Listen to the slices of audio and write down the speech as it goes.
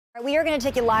We are going to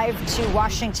take you live to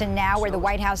Washington now, where the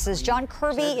White House's John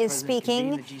Kirby is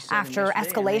speaking after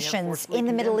escalations in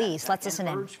the Middle East. Let's listen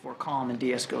in. For calm and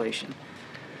de-escalation.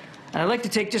 And I'd like to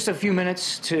take just a few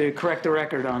minutes to correct the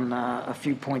record on a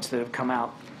few points that have come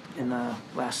out in the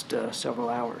last several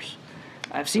hours.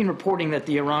 I've seen reporting that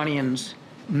the Iranians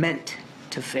meant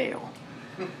to fail,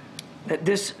 that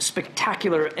this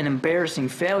spectacular and embarrassing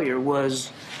failure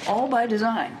was all by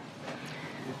design.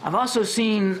 I've also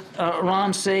seen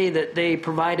Iran say that they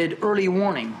provided early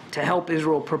warning to help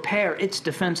Israel prepare its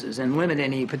defenses and limit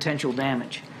any potential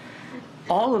damage.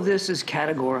 All of this is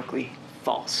categorically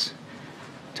false.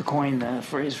 To coin the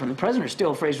phrase from the president, or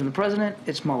steal a phrase from the president,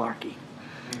 it's malarkey.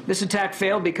 This attack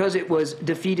failed because it was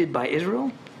defeated by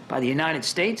Israel, by the United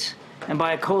States, and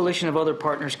by a coalition of other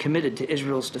partners committed to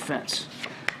Israel's defense.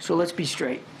 So let's be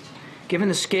straight. Given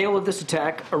the scale of this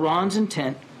attack, Iran's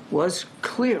intent was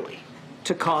clearly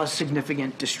to cause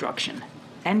significant destruction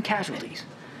and casualties.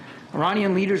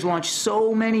 Iranian leaders launched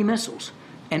so many missiles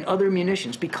and other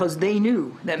munitions because they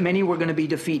knew that many were going to be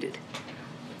defeated.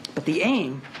 But the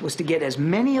aim was to get as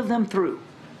many of them through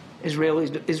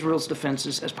Israel's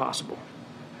defenses as possible.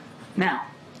 Now,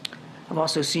 I've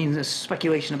also seen this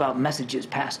speculation about messages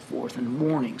passed forth and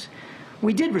warnings.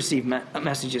 We did receive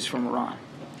messages from Iran,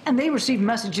 and they received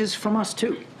messages from us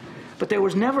too. But there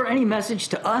was never any message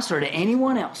to us or to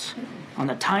anyone else on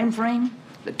the time frame,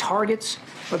 the targets,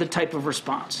 or the type of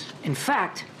response. In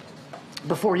fact,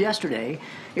 before yesterday,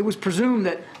 it was presumed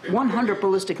that 100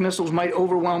 ballistic missiles might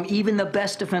overwhelm even the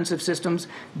best defensive systems.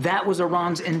 That was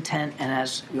Iran's intent, and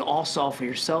as you all saw for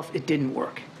yourself, it didn't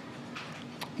work.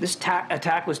 This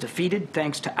attack was defeated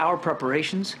thanks to our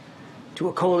preparations, to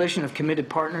a coalition of committed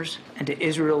partners, and to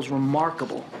Israel's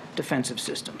remarkable defensive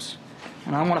systems.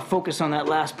 And I want to focus on that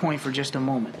last point for just a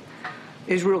moment.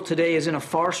 Israel today is in a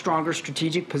far stronger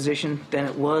strategic position than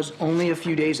it was only a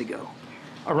few days ago.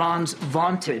 Iran's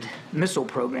vaunted missile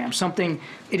program, something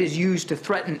it has used to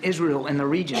threaten Israel in the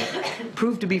region,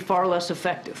 proved to be far less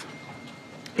effective.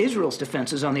 Israel's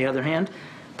defenses, on the other hand,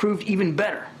 proved even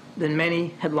better than many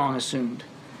had long assumed.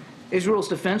 Israel's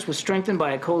defense was strengthened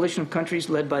by a coalition of countries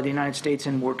led by the United States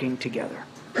and working together.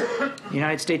 The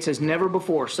United States has never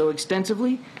before so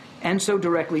extensively and so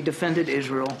directly defended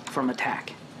Israel from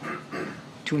attack.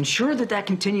 To ensure that that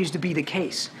continues to be the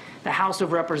case, the House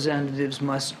of Representatives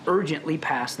must urgently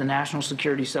pass the National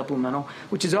Security Supplemental,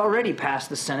 which has already passed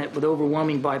the Senate with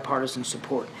overwhelming bipartisan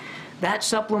support. That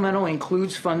supplemental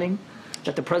includes funding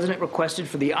that the President requested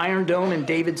for the Iron Dome and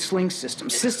David Sling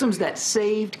systems, systems that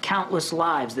saved countless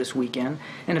lives this weekend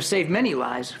and have saved many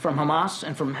lives from Hamas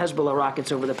and from Hezbollah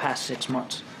rockets over the past 6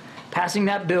 months. Passing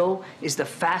that bill is the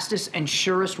fastest and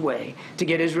surest way to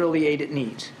get Israel the aid it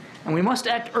needs. And we must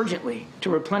act urgently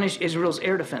to replenish Israel's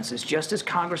air defenses, just as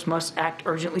Congress must act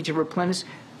urgently to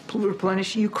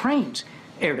replenish Ukraine's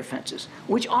air defenses,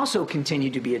 which also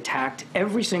continue to be attacked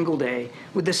every single day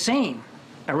with the same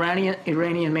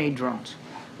Iranian-made drones.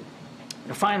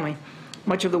 And finally,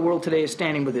 much of the world today is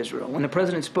standing with Israel. When the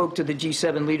President spoke to the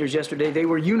G7 leaders yesterday, they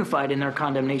were unified in their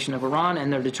condemnation of Iran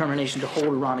and their determination to hold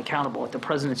Iran accountable. At the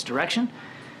President's direction,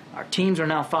 our teams are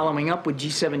now following up with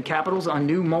G7 capitals on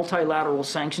new multilateral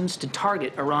sanctions to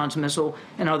target Iran's missile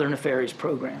and other nefarious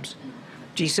programs.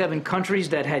 G7 countries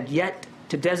that had yet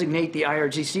to designate the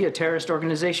IRGC a terrorist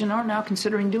organization are now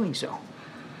considering doing so.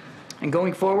 And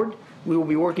going forward, we will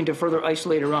be working to further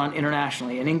isolate Iran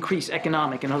internationally and increase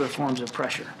economic and other forms of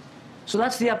pressure. So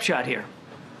that's the upshot here.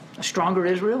 A stronger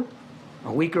Israel,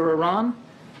 a weaker Iran,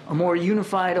 a more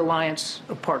unified alliance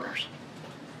of partners.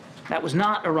 That was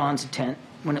not Iran's intent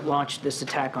when it launched this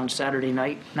attack on Saturday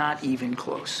night, not even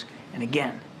close. And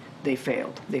again, they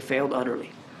failed. They failed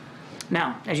utterly.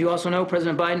 Now, as you also know,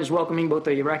 President Biden is welcoming both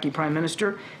the Iraqi Prime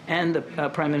Minister and the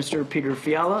Prime Minister Peter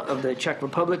Fiala of the Czech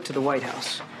Republic to the White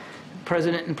House.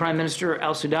 President and Prime Minister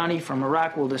al-Sudani from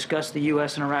Iraq will discuss the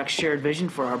U.S. and Iraq's shared vision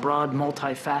for our broad,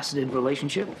 multifaceted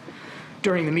relationship.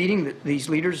 During the meeting, these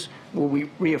leaders will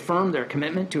reaffirm their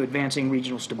commitment to advancing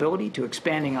regional stability, to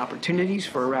expanding opportunities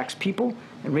for Iraq's people,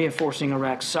 and reinforcing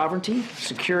Iraq's sovereignty,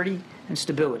 security, and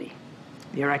stability.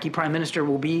 The Iraqi Prime Minister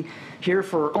will be here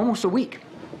for almost a week.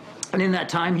 And in that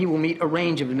time, he will meet a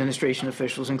range of administration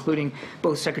officials, including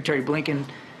both Secretary Blinken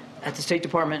at the State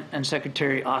Department and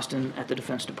Secretary Austin at the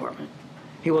Defense Department.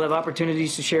 He will have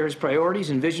opportunities to share his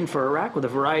priorities and vision for Iraq with a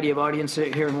variety of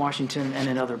audiences here in Washington and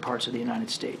in other parts of the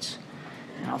United States.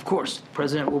 Now, of course, the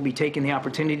President will be taking the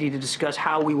opportunity to discuss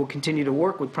how we will continue to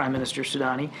work with Prime Minister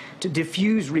Sudani to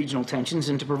diffuse regional tensions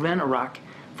and to prevent Iraq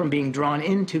from being drawn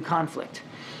into conflict.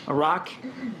 Iraq,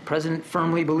 the President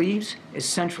firmly believes, is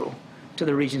central to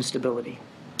the region's stability.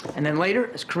 And then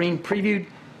later, as Karine previewed,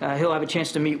 He'll have a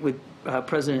chance to meet with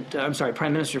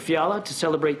Prime Minister Fiala to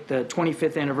celebrate the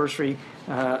 25th anniversary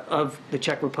of the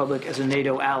Czech Republic as a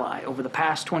NATO ally. Over the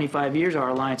past 25 years, our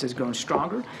alliance has grown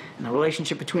stronger, and the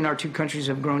relationship between our two countries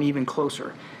have grown even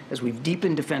closer as we've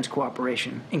deepened defense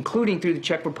cooperation, including through the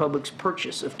Czech Republic's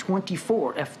purchase of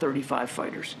 24 F-35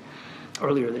 fighters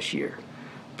earlier this year.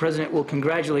 The President will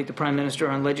congratulate the Prime Minister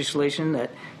on legislation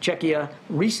that Czechia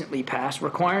recently passed,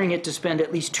 requiring it to spend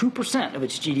at least 2% of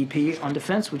its GDP on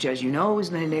defense, which, as you know,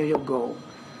 is the NATO goal.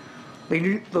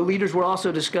 The leaders will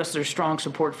also discuss their strong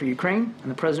support for Ukraine, and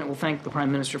the President will thank the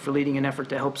Prime Minister for leading an effort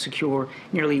to help secure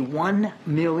nearly 1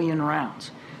 million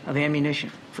rounds of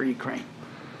ammunition for Ukraine.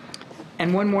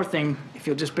 And one more thing, if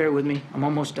you'll just bear with me, I'm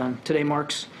almost done. Today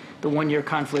marks the one-year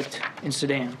conflict in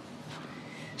Sudan.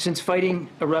 Since fighting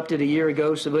erupted a year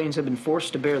ago, civilians have been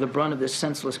forced to bear the brunt of this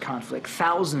senseless conflict.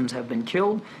 Thousands have been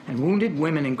killed and wounded.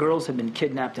 Women and girls have been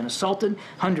kidnapped and assaulted.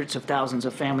 Hundreds of thousands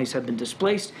of families have been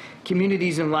displaced.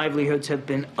 Communities and livelihoods have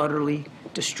been utterly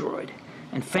destroyed.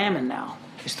 And famine now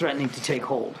is threatening to take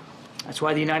hold. That's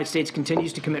why the United States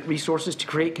continues to commit resources to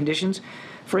create conditions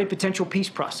for a potential peace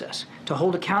process, to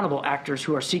hold accountable actors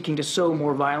who are seeking to sow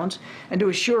more violence, and to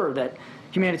assure that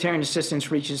humanitarian assistance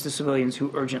reaches the civilians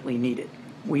who urgently need it.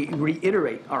 We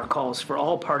reiterate our calls for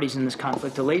all parties in this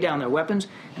conflict to lay down their weapons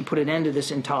and put an end to this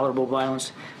intolerable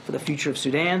violence for the future of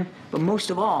Sudan, but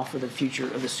most of all for the future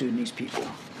of the Sudanese people.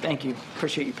 Thank you.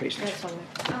 Appreciate your patience.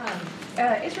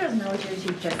 Israel's military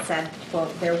chief just said, well,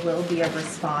 there will be a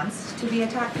response to the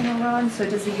attack from Iran. So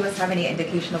does the U.S. have any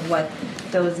indication of what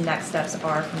those next steps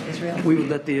are from Israel? We would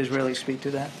let the Israelis speak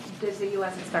to that. Does the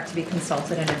U.S. expect to be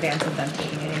consulted in advance of them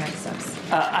taking any next steps?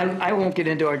 I won't get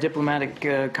into our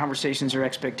diplomatic conversations or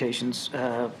expectations.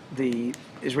 The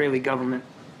Israeli government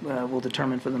will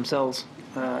determine for themselves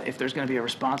if there's going to be a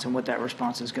response and what that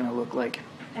response is going to look like.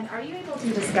 And are you able to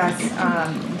discuss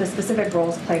the specific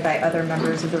roles played by other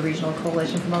members of the regional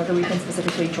coalition from over the weekend,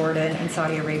 specifically Jordan and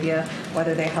Saudi Arabia,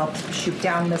 whether they helped shoot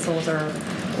down missiles or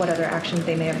what other actions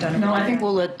they may have done? No, I think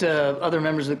we'll let other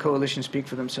members of the coalition speak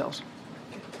for themselves.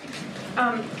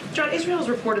 John, Israel is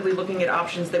reportedly looking at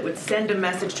options that would send a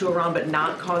message to Iran but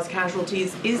not cause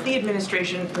casualties. Is the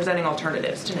administration presenting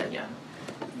alternatives to Netanyahu?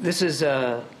 This is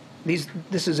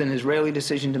an Israeli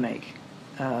decision to make,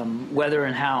 whether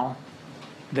and how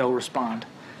they'll respond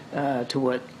to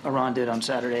what Iran did on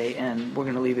Saturday, and we're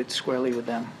going to leave it squarely with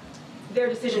them. Their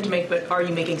decision to make, but are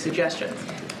you making suggestions?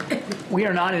 We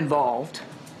are not involved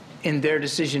in their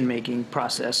decision-making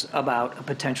process about a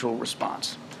potential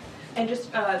response. And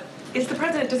just, does he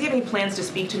have any plans to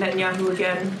speak to Netanyahu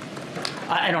again?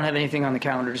 I don't have anything on the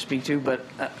calendar to speak to, but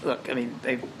look, I mean,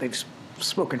 they've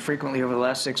spoken frequently over the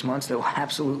last 6 months. They will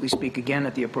absolutely speak again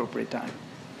at the appropriate time.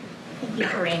 Thank you,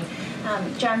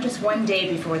 Karine. John, just one day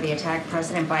before the attack,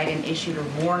 President Biden issued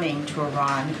a warning to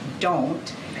Iran,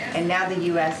 don't, and now the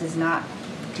U.S. is not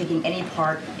taking any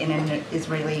part in an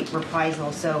Israeli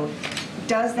reprisal. So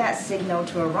does that signal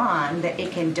to Iran that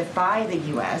it can defy the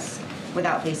U.S.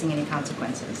 without facing any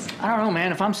consequences? I don't know,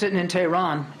 man. If I'm sitting in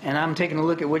Tehran and I'm taking a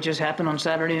look at what just happened on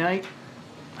Saturday night,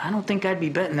 I don't think I'd be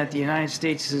betting that the United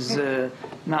States is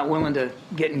not willing to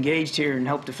get engaged here and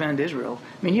help defend Israel.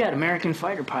 I mean, you had American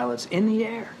fighter pilots in the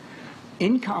air,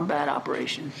 in combat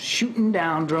operations, shooting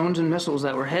down drones and missiles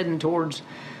that were heading towards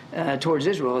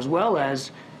Israel, as well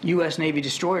as U.S. Navy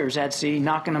destroyers at sea,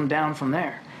 knocking them down from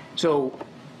there. So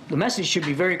the message should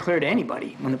be very clear to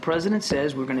anybody. When the president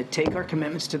says we're going to take our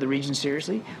commitments to the region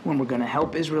seriously, when we're going to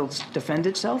help Israel defend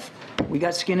itself, we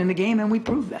got skin in the game, and we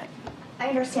proved that. I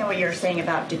understand what you're saying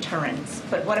about deterrence,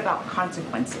 but what about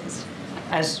consequences?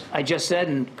 As I just said,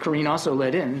 and Karine also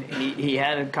led in, he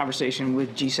had a conversation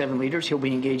with G7 leaders. He'll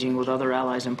be engaging with other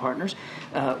allies and partners.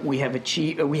 We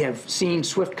have seen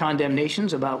swift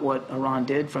condemnations about what Iran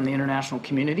did from the international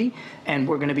community, and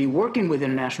we're going to be working with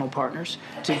international partners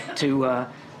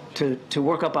to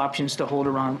work up options to hold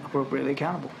Iran appropriately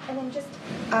accountable. And then just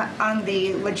on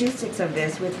the logistics of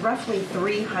this, with roughly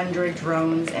 300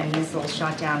 drones and missiles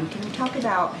shot down, can you talk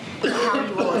about how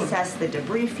you will assess the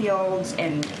debris fields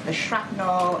and the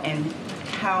shrapnel and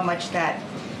how much that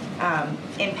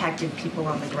impacted people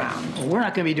on the ground? Well, we're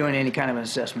not going to be doing any kind of an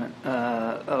assessment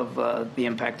of the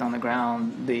impact on the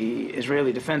ground. The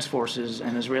Israeli Defense Forces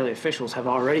and Israeli officials have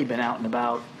already been out and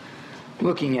about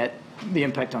looking at the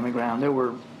impact on the ground. There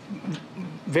were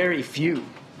very few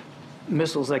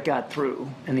missiles that got through,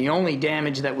 and the only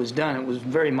damage that was done, it was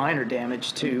very minor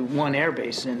damage to one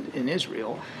airbase in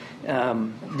Israel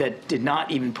that did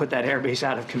not even put that airbase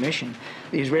out of commission.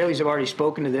 The Israelis have already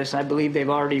spoken to this. I believe they've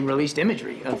already released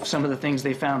imagery of some of the things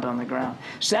they found on the ground.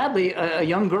 Sadly, a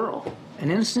young girl, an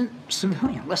innocent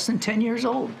civilian, less than 10 years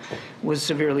old, was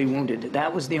severely wounded.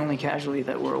 That was the only casualty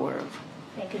that we're aware of.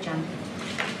 Thank you, John.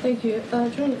 Thank you.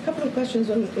 John, a couple of questions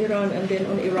on Iran and then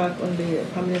on Iraq on the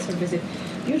Prime Minister visit.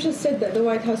 You just said that the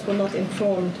White House was not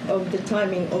informed of the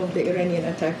timing of the Iranian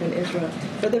attack on Israel.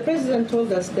 But the President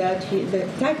told us that the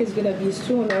attack is going to be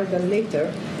sooner than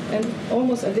later, and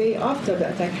almost a day after the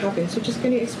attack happened. So just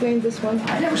can you explain this one?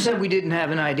 I never said we didn't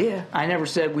have an idea. I never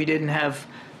said we didn't have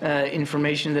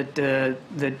information that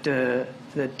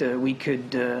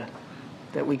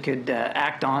we could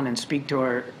act on and speak to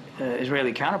our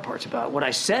Israeli counterparts about. What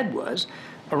I said was,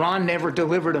 Iran never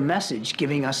delivered a message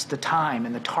giving us the time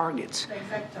and the targets. The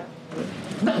exact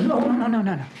time.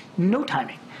 No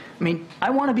timing. I mean, I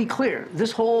want to be clear.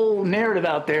 This whole narrative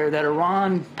out there that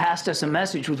Iran passed us a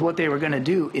message with what they were going to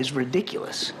do is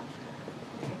ridiculous.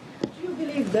 Do you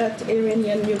believe that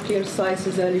Iranian nuclear sites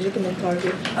is a legitimate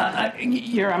target?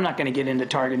 I'm not going to get into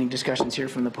targeting discussions here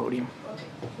from the podium.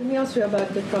 Let me ask you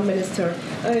about the Prime Minister.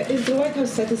 Is the White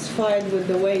House satisfied with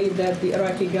the way that the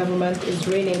Iraqi government is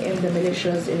reining in the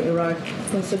militias in Iraq,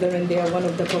 considering they are one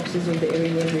of the proxies of the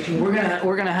Iranian regime?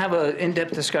 We're gonna have an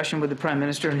in-depth discussion with the Prime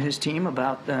Minister and his team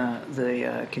about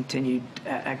the continued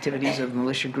activities of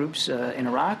militia groups in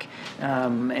Iraq,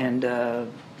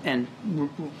 and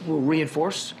we'll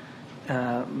reinforce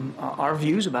our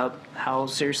views about how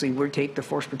seriously we take the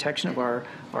force protection of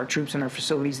our troops and our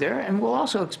facilities there, and we'll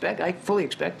also expect, I fully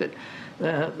expect that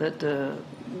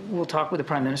we'll talk with the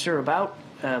Prime Minister about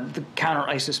the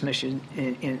counter-ISIS mission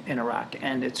in Iraq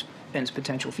and its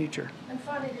potential future. And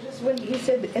finally, just when he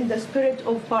said in the spirit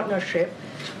of partnership,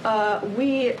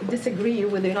 we disagree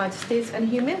with the United States, and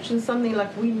he mentioned something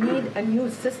like we need a new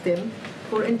system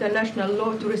for international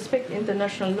law, to respect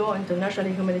international law, international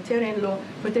humanitarian law,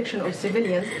 protection of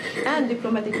civilians, and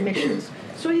diplomatic missions.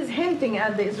 So he's hinting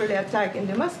at the Israeli attack in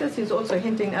Damascus. He's also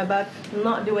hinting about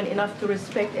not doing enough to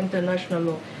respect international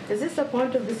law. Is this a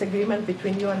point of disagreement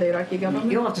between you and the Iraqi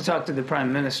government? You'll have to talk to the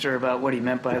Prime Minister about what he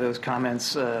meant by those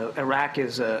comments. Iraq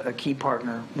is a key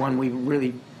partner, one we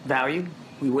really value.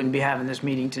 We wouldn't be having this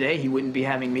meeting today. He wouldn't be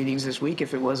having meetings this week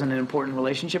if it wasn't an important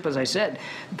relationship. As I said,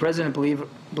 the President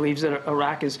believes that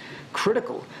Iraq is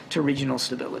critical to regional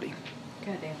stability.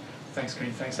 Thanks,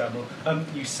 Green. Thanks, Admiral.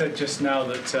 You said just now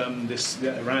that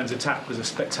Iran's attack was a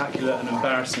spectacular and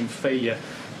embarrassing failure.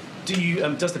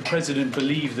 Does the President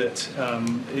believe that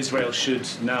Israel should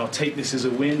now take this as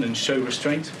a win and show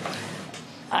restraint?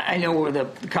 I know where the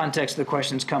context of the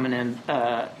question's coming in.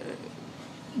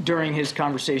 During his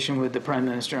conversation with the Prime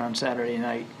Minister on Saturday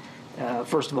night,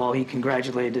 first of all, he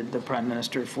congratulated the Prime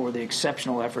Minister for the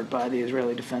exceptional effort by the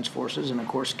Israeli Defense Forces and, of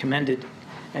course, commended,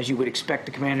 as you would expect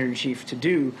the Commander-in-Chief to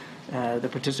do, the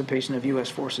participation of U.S.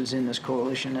 forces in this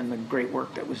coalition and the great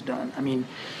work that was done. I mean,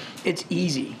 it's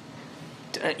easy.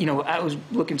 I was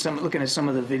looking at some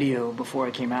of the video before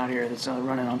I came out here that's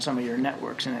running on some of your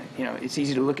networks, and it's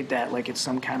easy to look at that like it's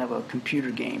some kind of a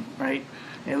computer game, right?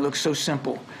 It looks so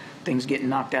simple. Things getting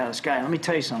knocked out of the sky. Let me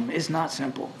tell you something. It's not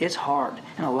simple. It's hard.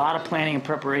 And a lot of planning and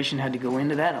preparation had to go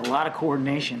into that, a lot of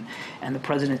coordination. And the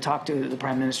President talked to the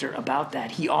Prime Minister about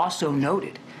that. He also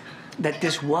noted that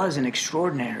this was an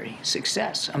extraordinary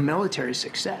success, a military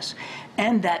success,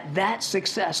 and that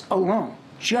success alone,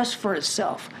 just for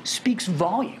itself, speaks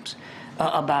volumes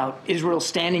about Israel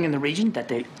standing in the region, that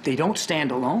they don't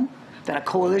stand alone, that a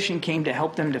coalition came to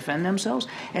help them defend themselves.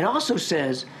 It also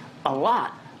says a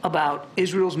lot about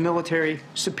Israel's military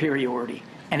superiority,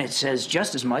 and it says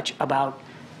just as much about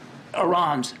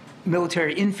Iran's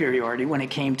military inferiority when it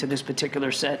came to this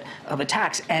particular set of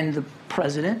attacks. And the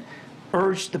President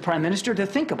urged the Prime Minister to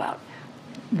think about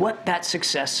what that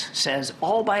success says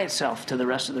all by itself to the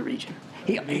rest of the region.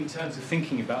 In terms of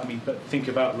thinking about, but think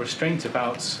about restraint,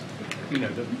 about,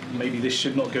 that maybe this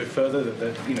should not go further,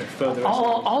 further.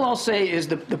 All I'll say is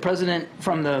the President,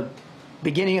 from the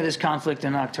beginning of this conflict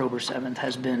on October 7th,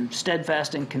 has been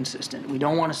steadfast and consistent. We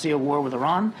don't want to see a war with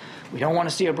Iran. We don't want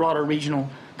to see a broader regional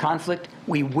conflict.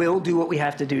 We will do what we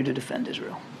have to do to defend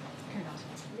Israel.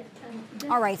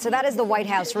 All right, so that is the White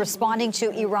House responding to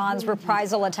Iran's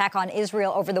reprisal attack on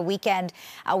Israel over the weekend,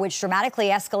 which dramatically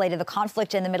escalated the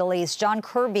conflict in the Middle East. John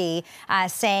Kirby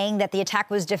saying that the attack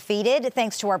was defeated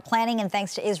thanks to our planning and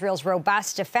thanks to Israel's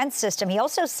robust defense system. He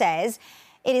also says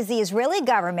It is the Israeli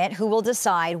government who will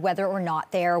decide whether or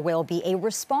not there will be a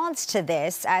response to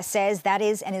this, says that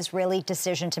is an Israeli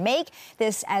decision to make.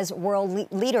 This as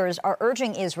world leaders are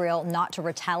urging Israel not to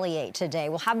retaliate today.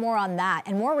 We'll have more on that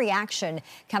and more reaction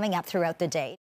coming up throughout the day.